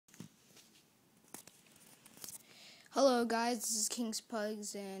Hello guys, this is King's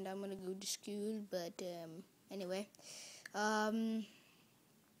Pugs and I'm gonna go to school, but anyway, I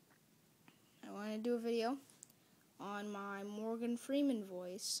want to do a video on my Morgan Freeman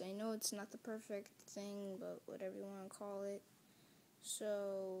voice. I know it's not the perfect thing, but whatever you want to call it.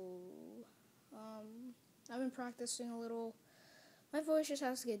 So, I've been practicing a little. My voice just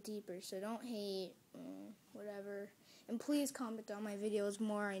has to get deeper, so don't hate, whatever. And please comment on my videos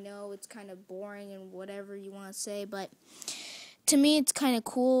more. I know it's kind of boring and whatever you want to say, but to me it's kind of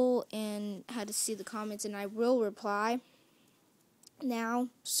cool and how to see the comments, and I will reply now,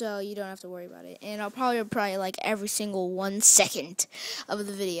 so you don't have to worry about it. And I'll probably reply like every single 1 second of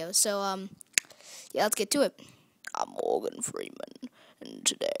the video. So, yeah, let's get to it. I'm Morgan Freeman, and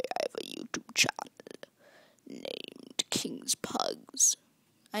today I have a YouTube channel named King's Pugs.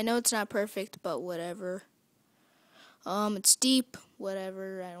 I know it's not perfect, but whatever. It's deep,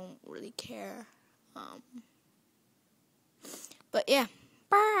 whatever, I don't really care. But yeah,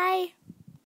 bye!